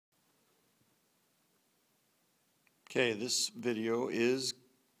Okay, this video is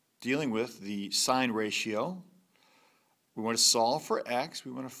dealing with the sine ratio. We want to solve for x.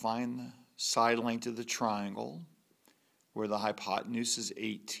 We want to find the side length of the triangle where the hypotenuse is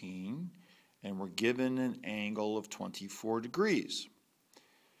 18 and we're given an angle of 24 degrees.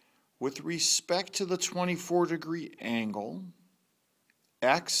 With respect to the 24-degree angle,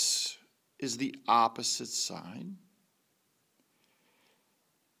 x is the opposite side.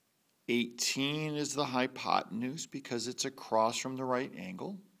 18 is the hypotenuse because it's across from the right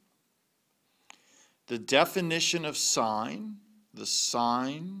angle. The definition of sine, the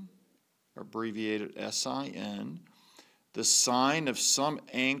sine, abbreviated SIN, the sine of some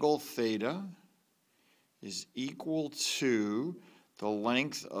angle theta is equal to the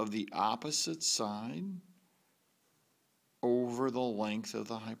length of the opposite side over the length of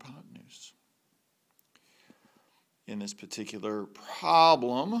the hypotenuse. In this particular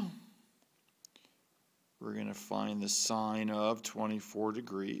problem, we're going to find the sine of 24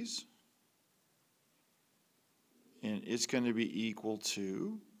 degrees, and it's going to be equal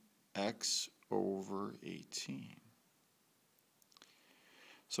to x over 18.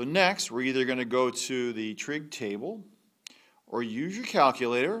 So next, we're either going to go to the trig table or use your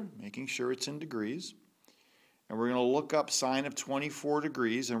calculator, making sure it's in degrees, and we're going to look up sine of 24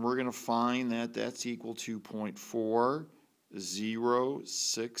 degrees, and we're going to find that that's equal to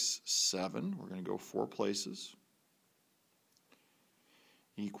 0.4067. We're going to go 4 places.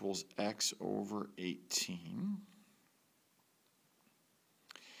 Equals x over 18.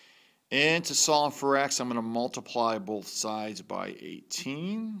 And to solve for x, I'm going to multiply both sides by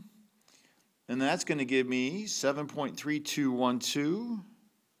 18. And that's going to give me 7.3212.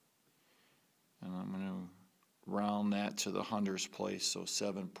 And I'm going to round that to the hundredths place, so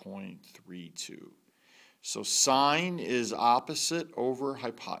 7.32. So sine is opposite over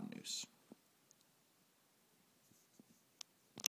hypotenuse.